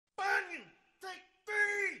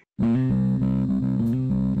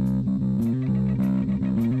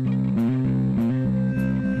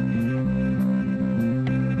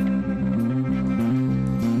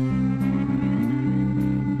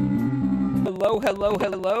Hello, hello,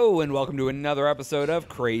 hello, and welcome to another episode of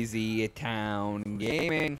Crazy Town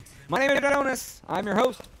Gaming. My name is Jonas. I'm your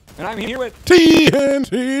host, and I'm here with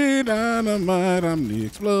TNT Dinomight. I'm the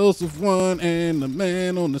explosive one, and the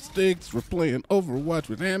man on the sticks. We're playing Overwatch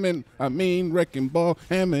with Hammond. I mean, Wrecking Ball.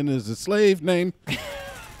 Hammond is a slave name.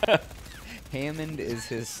 Hammond is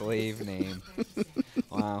his slave name.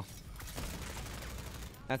 Wow.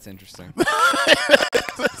 That's interesting.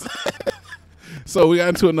 So we got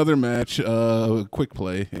into another match, quick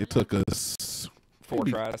play. It took us 4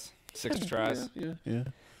 tries, 6 tries. Yeah.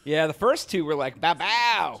 Yeah, the first 2 were like, bow,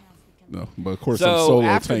 bow. No, but of course I'm So solo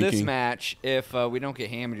after tanking. this match, if we don't get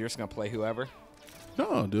hammered, you're just going to play whoever?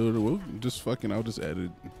 No, dude, we'll just fucking, I'll just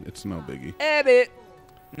edit. It's no biggie. Edit.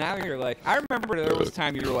 Now you're like, I remember there was a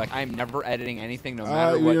time you were like, I'm never editing anything, no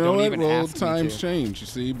matter what. You know Don't what? even Well, ask times me to. change, you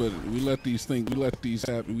see, but we let these things, we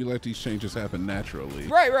let these changes happen naturally.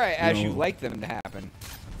 Right, as You you know, like them to happen.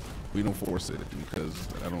 We don't force it because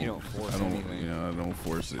I don't. You don't force I don't. anything. You know, I don't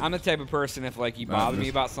force it. I'm the type of person, if like you Not bother this- me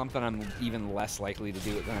about something, I'm even less likely to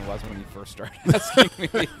do it than I was when you first started asking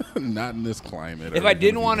me. Not in this climate. If I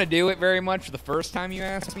didn't want to do it very much the first time you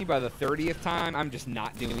asked me, by the 30th time, I'm just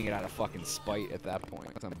not doing it out of fucking spite at that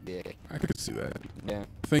point. 'Cause I'm a dick. I could see that. Yeah.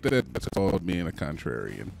 I think that's called being a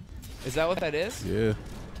contrarian. Is that what that is? Yeah.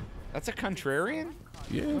 That's a contrarian?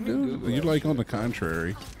 Yeah, Let me dude. Google You that like shit. on the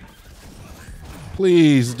contrary.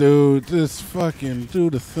 Please, dude. Just fucking do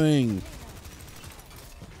the thing.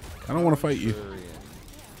 I don't want to fight you.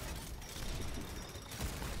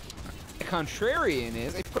 A contrarian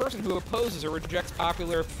is a person who opposes or rejects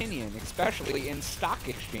popular opinion, especially in stock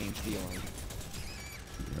exchange dealing.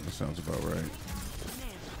 Yeah, that sounds about right.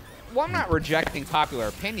 Well, I'm not rejecting popular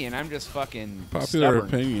opinion. I'm just fucking Popular stubborn.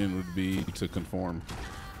 opinion would be to conform.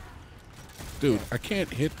 Dude, I can't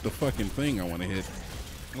hit the fucking thing I want to hit.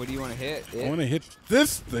 What do you want to hit? I want to hit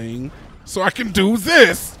this thing so I can do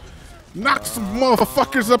this. Knock some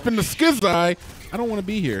motherfuckers up in the skizz eye. I don't want to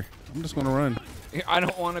be here. I'm just going to run. I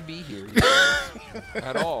don't want to be here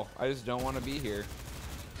at all. I just don't want to be here.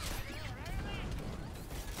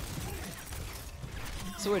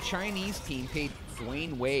 So a Chinese team paid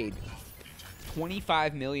Dwayne Wade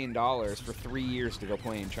 $25 million for 3 years to go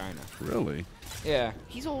play in China. Really? Yeah.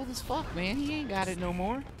 He's old as fuck, man. He ain't got it no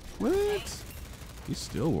more. What? He's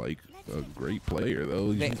still like a great player,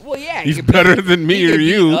 though. Well, yeah. He's he could better beat- than me he or could beat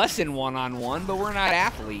you. us in one-on-one, but we're not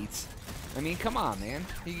athletes. I mean, come on, man.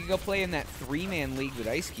 He could go play in that 3-man league that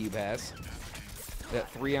Ice Cube has.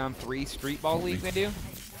 That 3-on-3 street ball league they do.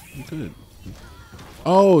 He could.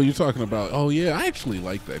 Oh, you're talking about... Oh, yeah. I actually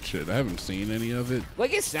like that shit. I haven't seen any of it.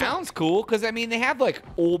 Like, it sounds cool, because, I mean, they have, like,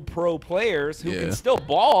 old pro players who Yeah. can still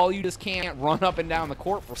ball. You just can't run up and down the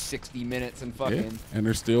court for 60 minutes and fucking... Yeah. And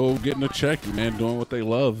they're still getting a check, man, doing what they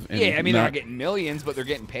love. And Yeah, I mean, they're not getting millions, but they're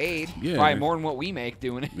getting paid. Yeah. Probably more than what we make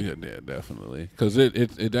doing it. Yeah, definitely. Because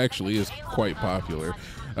it actually is quite popular.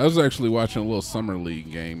 I was actually watching a little summer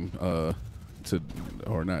league game,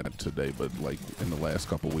 or not today, but like in the last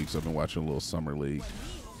couple weeks, I've been watching a little summer league,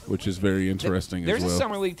 which is very interesting There's as well. a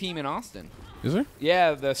summer league team in Austin. Is there?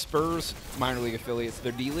 Yeah, the Spurs minor league affiliates,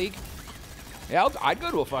 their D League. Yeah, I'd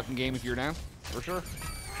go to a fucking game if you're down, for sure.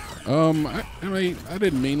 I mean, I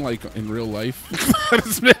didn't mean like in real life. I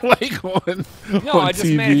just meant like on No, on I just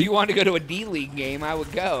TV. meant if you wanted to go to a D League game, I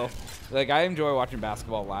would go. Like, I enjoy watching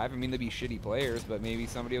basketball live. I mean, they'd be shitty players, but maybe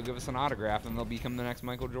somebody will give us an autograph and they'll become the next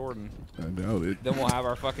Michael Jordan. I doubt it. Then we'll have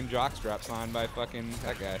our fucking jockstrap signed by fucking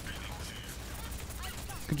that guy.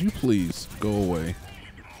 Could you please go away?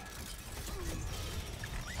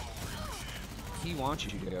 He wants you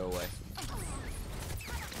to go away.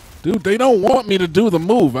 Dude, they don't want me to do the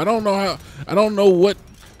move. I don't know what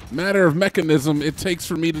matter of mechanism it takes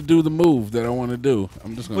for me to do the move that I want to do.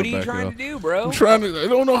 I'm just gonna What are you back it trying up. to do, bro? I'm trying to. I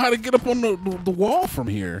don't know how to get up on the wall from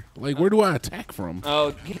here. Like, where do I attack from?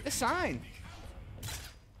 Oh, get the sign.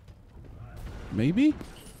 Maybe.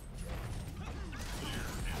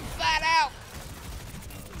 Flat out.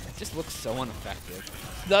 It just looks so ineffective.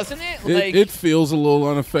 Doesn't it? It feels a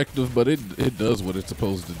little ineffective, but it does what it's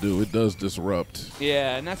supposed to do. It does disrupt.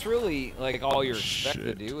 Yeah, and that's really like all you're expected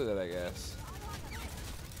to Shit. do with it, I guess.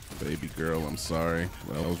 Baby girl, I'm sorry.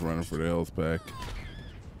 I was running for the health pack.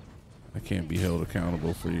 I can't be held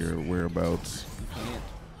accountable for your whereabouts. Can't.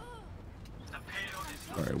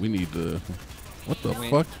 All right, we need to. What the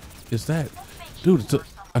Wait. fuck is that, dude?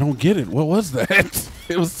 I don't get it. What was that?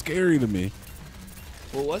 It was scary to me.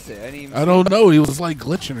 What was it? I didn't even I don't know. He was like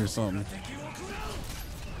glitching or something.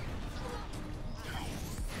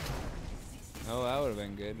 Oh, that would have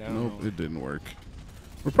been good. I don't Nope, know. it didn't work.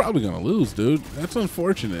 We're probably gonna lose, dude. That's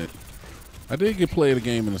unfortunate. I did get played a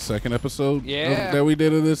game in the second episode that we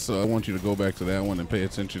did of this, so I want you to go back to that one and pay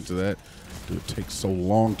attention to that. Dude, it takes so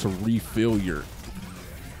long to refill your...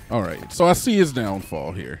 All right, so I see his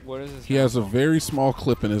downfall here. What is his He has a very small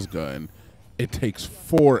clip in his gun. It takes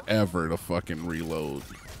forever to fucking reload.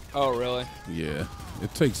 Oh, really? Yeah.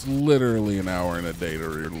 It takes literally an hour and a day to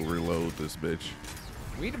reload this bitch.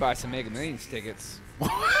 We need to buy some Mega Millions tickets.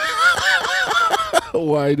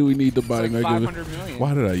 Why do we need to buy like Mega 500 million.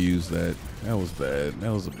 Why did I use that? That was bad.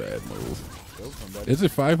 That was a bad move. Is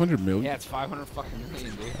it 500 million? Yeah, it's 500 fucking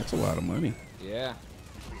million, dude. That's a lot of money. Yeah.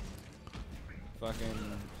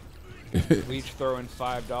 Fucking Leech throwing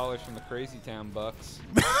 $5 from the Crazy Town bucks.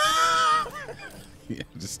 Yeah,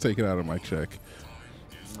 just take it out of my check.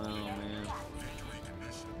 Oh, man.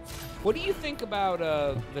 What do you think about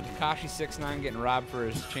the Tekashi 6ix9ine getting robbed for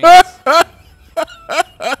his chains?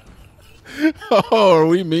 Oh, are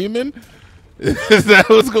we memeing? Is that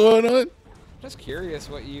what's going on? Just curious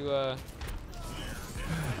what you... I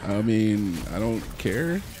mean, I don't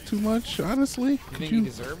care too much, honestly. You think he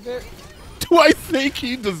deserved it? Do I think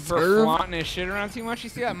he For deserved? flaunting his shit around too much? You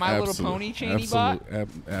see that My Little Pony chain he bought?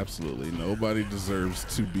 Absolutely. Nobody deserves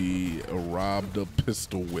to be robbed or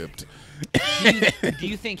pistol whipped. Do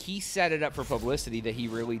you think he set it up for publicity that he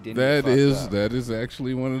really didn't? That is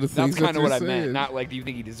actually one of the things. That's kind of what I saying. meant. Not like, do you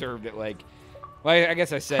think he deserved it? Like, well, I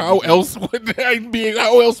guess I said. How else would I be?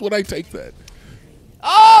 How else would I take that?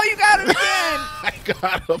 Oh, you got it again! I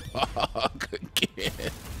got a hog again.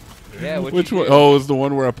 Yeah, which one? Oh, it's the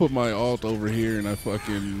one where I put my alt over here and I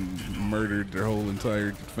fucking murdered their whole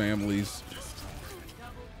entire families.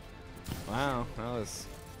 Wow, that was.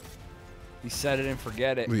 You set it and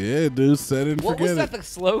forget it. Yeah, dude, set it and forget it. What was that the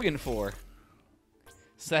slogan for?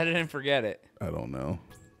 Set it and forget it. I don't know.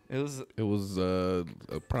 It was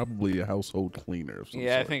probably a household cleaner of some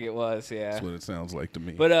sort. I think it was, yeah. That's what it sounds like to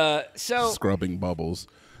me. But, so... Scrubbing bubbles.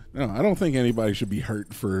 No, I don't think anybody should be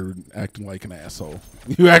hurt for acting like an asshole.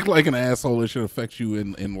 You act like an asshole, it should affect you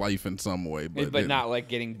in life in some way. But not, like,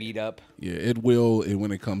 getting beat up. Yeah, it will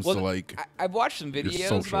when it comes to, like... I've watched some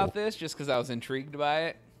videos about this just because I was intrigued by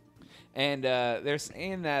it. And they're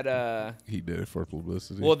saying that he did it for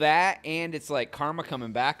publicity. Well, that and it's like karma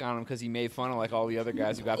coming back on him because he made fun of like all the other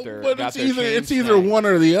guys who got their. But it's either one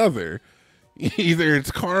or the other. Either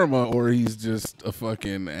it's karma or he's just a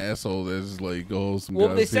fucking asshole that's like, oh, some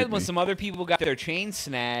guys they said hit when me. some other people got their chain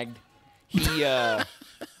snagged, he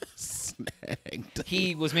snagged.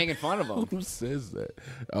 He was making fun of them. Who says that?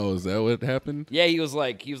 Oh, is that what happened? Yeah, he was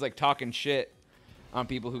like talking shit on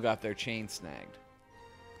people who got their chain snagged.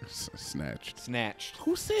 Snatched.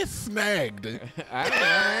 Who said snagged? I don't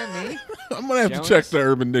know, me. I'm gonna have to check the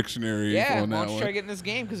Urban Dictionary. Yeah, on that why don't you one. try getting this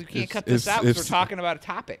game because we can't cut this out because we're talking about a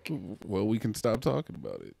topic. Well, we can stop talking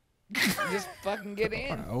about it. Just fucking get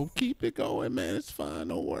in. I'll keep it going, man. It's fine.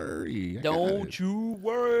 Don't worry. Don't you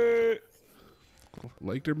worry.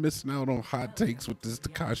 Like they're missing out on hot takes with this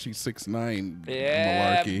Tekashi 6ix9ine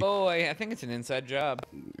malarkey. Yeah, boy. I think it's an inside job.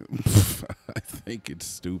 I think it's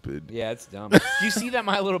stupid. Yeah, it's dumb. Do you see that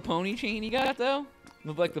My Little Pony chain he got though?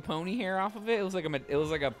 With like the pony hair off of it. It was like a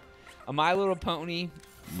My Little Pony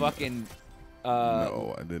fucking.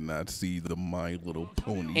 No, I did not see the My Little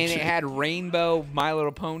Pony. And it had rainbow My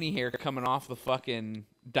Little Pony hair coming off the fucking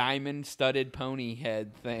diamond studded pony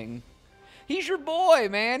head thing. He's your boy,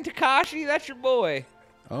 man. Tekashi, that's your boy.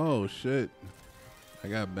 Oh, shit. I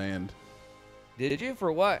got banned. Did you?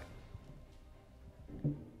 For what?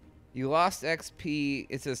 You lost XP.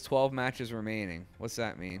 It says 12 matches remaining. What's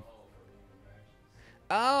that mean?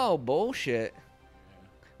 Oh, bullshit.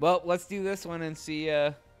 Well, let's do this one and see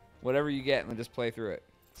whatever you get and just play through it.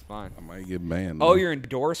 It's fine. I might get banned. Oh, though. your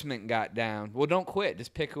endorsement got down. Well, don't quit.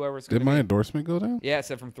 Just pick whoever's going to Did my endorsement go down? Yeah, it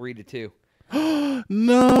said from 3 to 2.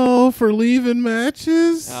 No, for leaving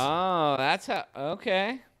matches? Oh, that's how.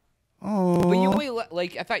 Okay. Oh. But you wait,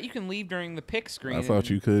 like, I thought you can leave during the pick screen. I thought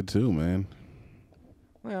you could too, man.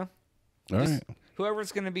 Well. All right. Whoever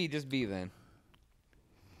it's going to be, just be then.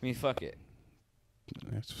 I mean, fuck it.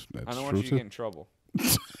 That's I don't want you to get in trouble.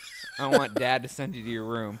 I don't want Dad to send you to your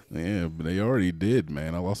room. Yeah, but they already did,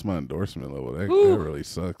 man. I lost my endorsement level. That really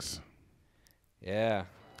sucks. Yeah.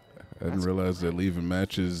 I didn't realize that leaving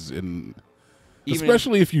matches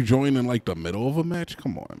especially if you join in like the middle of a match.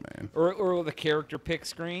 Come on, man. Or the character pick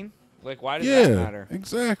screen. Like, why does that matter?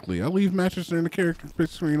 Exactly. I leave matches during the character pick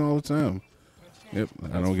screen all the time. Yep,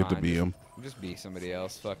 I don't get to be them. Just be somebody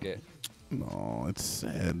else. Fuck it. No, it's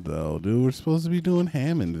sad though, dude. We're supposed to be doing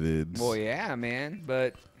Hammond vids. Well, yeah, man,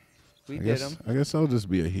 but we did them. I guess I'll just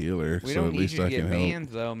be a healer, so at least I can help. Banned,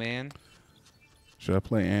 though, man. Should I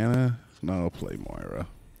play Anna? No, I'll play Moira.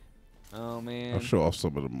 Oh man. I'll show off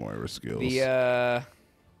some of the Moira skills.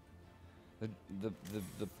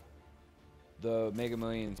 The Mega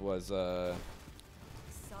Millions was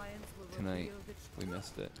tonight. We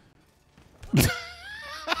missed it.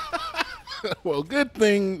 Well, good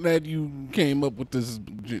thing that you came up with this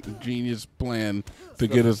genius plan to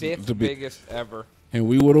get us to be biggest ever. And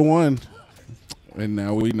we would have won. And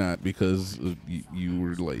now we not because you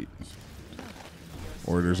were late.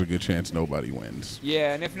 Or there's a good chance nobody wins.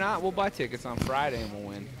 Yeah, and if not, we'll buy tickets on Friday and we'll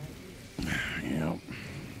win. Yeah.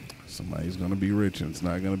 Somebody's gonna be rich and it's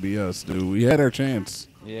not gonna be us, dude. We had our chance.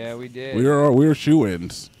 Yeah, we did. We were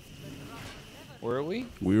shoe-ins. Were we?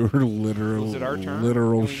 We were literal. Was it our turn?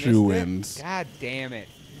 Literal shoe-ins. God damn it!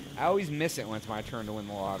 I always miss it when it's my turn to win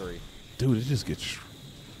the lottery. Dude, it just gets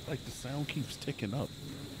like the sound keeps ticking up.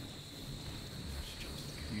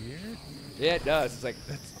 You hear it? Yeah, it does. It's like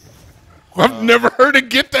I've never heard it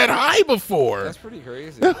get that high before. That's pretty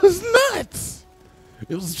crazy. That was nuts.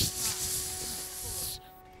 It was just...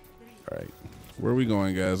 All right. Where are we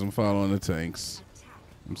going, guys? I'm following the tanks.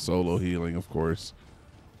 I'm solo healing, of course.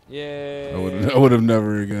 Yeah. I would have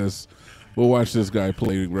never guessed. We'll watch this guy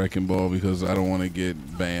play Wrecking Ball because I don't want to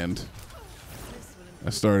get banned. I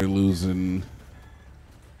started losing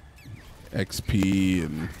XP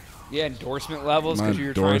and... Yeah, endorsement levels my because you're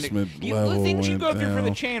endorsement trying to. level Things you go went through for the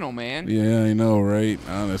down. channel, man. Yeah, I know, right?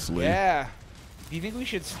 Honestly. Yeah. Do you think we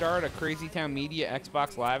should start a Crazy Town Media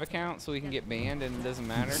Xbox Live account so we can get banned and it doesn't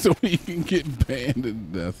matter? So we can get banned,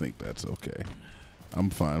 and I think that's okay. I'm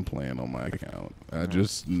fine playing on my account. I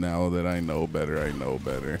just, now that I know better, I know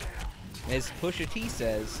better. As Pusha T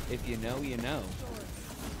says, if you know, you know.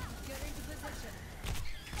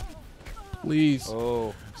 Please.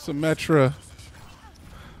 Oh. Symmetra.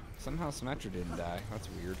 Somehow Symmetra didn't die. That's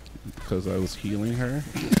weird. Because I was healing her.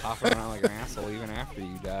 Hopping around like an asshole even after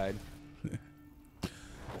you died.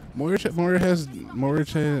 Moira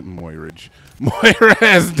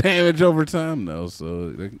has damage over time though,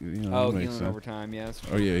 so you know. Oh, it makes healing sense. over time, yes.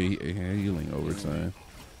 Oh yeah, healing over time,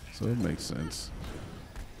 so it makes sense.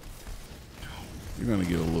 You're gonna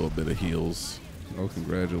get a little bit of heals. Oh,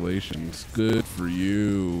 congratulations! Good for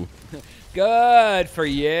you. Good for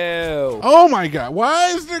you. Oh my God! Why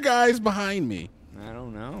is there guys behind me? I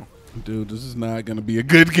don't know. Dude, this is not gonna be a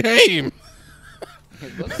good game.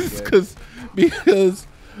 It looks good. because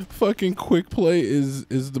fucking quick play is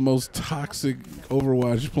the most toxic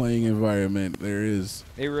Overwatch playing environment there is.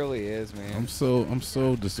 It really is, man. I'm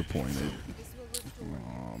so disappointed.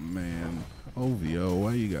 Oh man, OVO,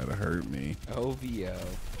 why you gotta hurt me? OVO.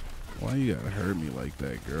 Why you gotta hurt me like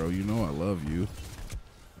that, girl? You know I love you.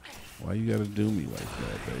 Why you gotta do me like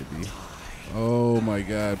that, baby? Oh my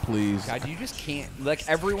God, please. God, you just can't. Like,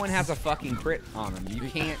 everyone has a fucking crit on them. You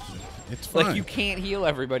can't. It's fine. Like, you can't heal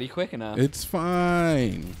everybody quick enough. It's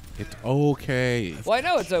fine. It's okay. Well, I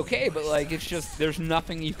know it's okay, but, like, it's just, there's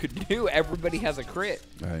nothing you could do. Everybody has a crit.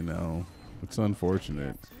 I know. It's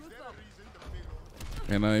unfortunate.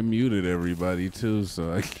 And I muted everybody, too,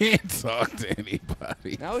 so I can't talk to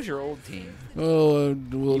anybody. That was your old team. Oh,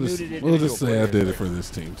 we'll just say I did it players. for this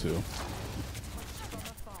team, too.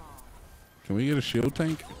 Can we get a shield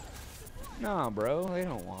tank? Nah, bro. They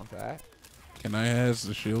don't want that. Can I ask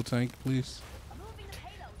the shield tank, please?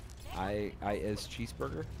 I as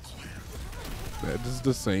cheeseburger. That is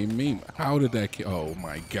the same meme. How did that oh,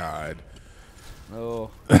 my God.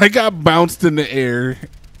 Oh. I got bounced in the air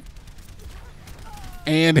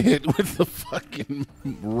and hit with the fucking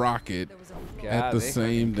rocket at the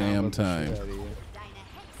same damn time.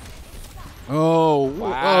 Oh,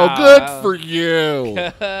 Wow. Oh, good for you.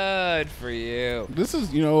 Good for you. This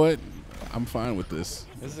is, you know what? I'm fine with this.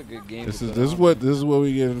 This is a good game. This is what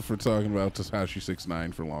we get for talking about Takashi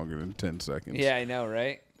 6ix9ine for longer than 10 seconds. Yeah, I know,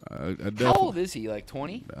 right? I How old is he? Like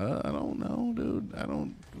 20? I don't know, dude.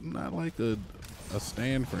 I'm not like a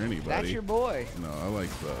stand for anybody. That's your boy. No, I like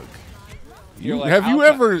Thug. Like, Have you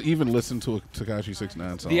ever even listened to a Takashi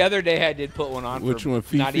 6ix9ine song? The other day I did put one on. Which for one,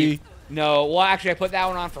 not Fifi? No, well, actually, I put that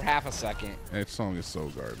one on for half a second. That song is so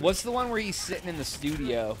garbage. What's the one where he's sitting in the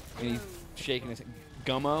studio and he's shaking his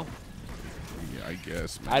Gummo? Yeah, I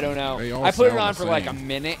guess. Man. I don't know. They all I put it sound on the for like a same.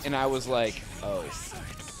 minute and I was like, oh.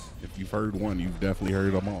 If you've heard one, you've definitely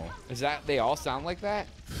heard them all. Is that they all sound like that?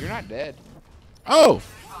 You're not dead. Oh!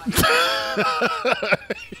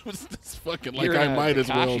 It was this fucking like You're I in a might as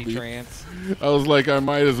well Takashi be. trance. I was like, I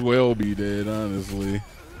might as well be dead, honestly.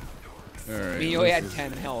 All right. I mean, you only had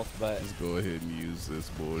 10 health, but Let's go ahead and use this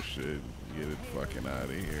bullshit and get it fucking out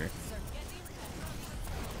of here.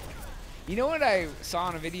 you know what I saw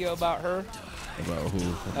in a video about her? About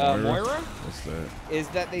who? Moira? What's that? Is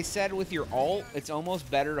that they said with your ult, it's almost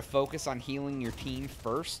better to focus on healing your team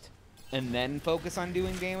first and then focus on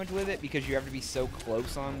doing damage with it because you have to be so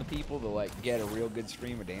close on the people to like get a real good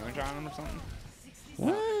stream of damage on them or something?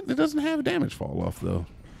 What? It doesn't have damage fall off though.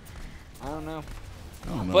 I don't know. I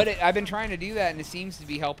don't know. But I've been trying to do that, and it seems to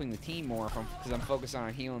be helping the team more because I'm focused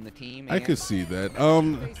on healing the team. I could see that.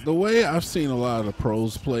 The way I've seen a lot of the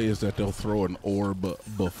pros play is that they'll throw an orb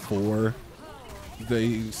before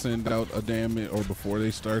they send out a damage or before they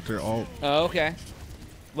start their ult. Oh, okay.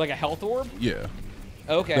 Like a health orb? Yeah.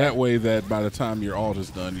 Okay. That way that by the time your ult is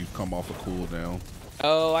done, you come off a cooldown.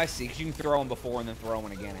 Oh, I see. Because you can throw them before and then throw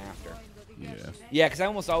them again after. Yeah. Yeah, because I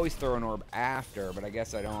almost always throw an orb after, but I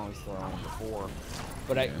guess I don't always throw them before.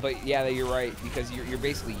 But yeah, you're right, because you're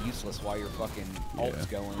basically useless while your fucking ult's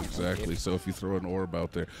going. Exactly. So if you throw an orb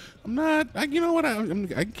out there, you know what?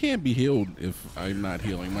 I can't be healed if I'm not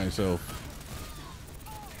healing myself.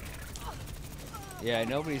 Yeah,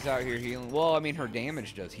 nobody's out here healing. Well, I mean, her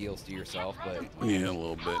damage does heals to yourself, but yeah, a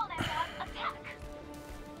little bit.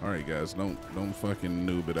 All right, guys, don't fucking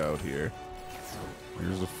noob it out here.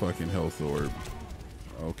 Here's a fucking health orb.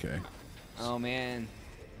 Okay. Oh man.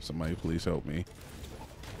 Somebody please help me.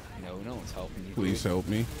 No one's helping you. Please help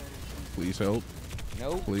me. Please help.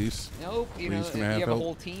 Nope. Please. Nope. You know, if you have a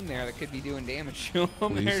whole team there that could be doing damage to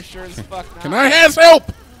them, they're sure as fuck not. Can I have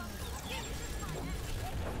help?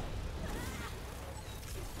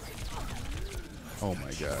 Oh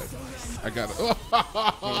my god. I got it.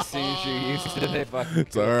 As soon as you're used to it, fucking.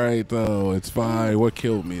 It's alright though. It's fine. What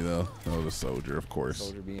killed me though? Oh, the soldier, of course.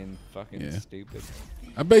 Soldier being fucking stupid.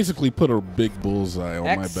 I basically put a big bullseye on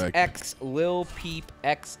my back. XX Lil Peep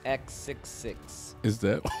XX66. Is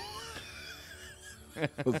that?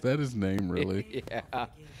 Was that his name, really? Yeah.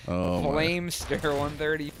 Oh, Flamester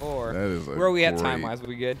 134. That is a Where are we at time-wise?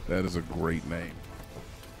 We good? That is a great name.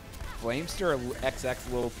 Flamester or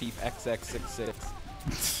XX Lil Peep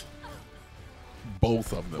XX66?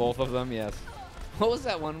 Both of them. Both of them, yes. What was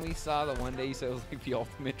that one we saw the one day you said it was like the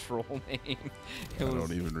ultimate troll name? I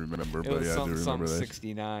don't even remember, but yeah, I do remember that.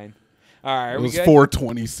 69. All right, are it we was good?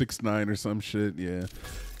 42069 or some shit, yeah.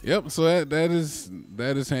 Yep, so that is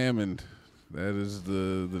Hammond. That is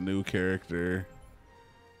the new character.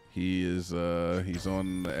 He is he's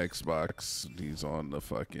on the Xbox. He's on the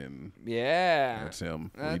fucking That's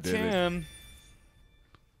him. That's him.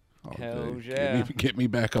 Oh, hell yeah. Get me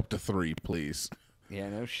back up to 3, please. Yeah,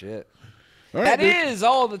 no shit. All right, that is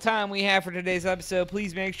all the time we have for today's episode.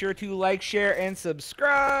 Please make sure to like, share, and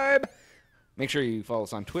subscribe. Make sure you follow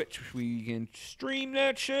us on Twitch. We can stream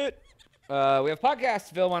that shit. We have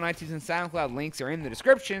podcasts available on iTunes and SoundCloud. Links are in the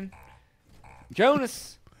description.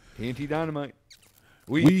 Jonas, TNT Dinomight.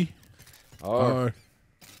 We are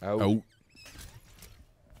out.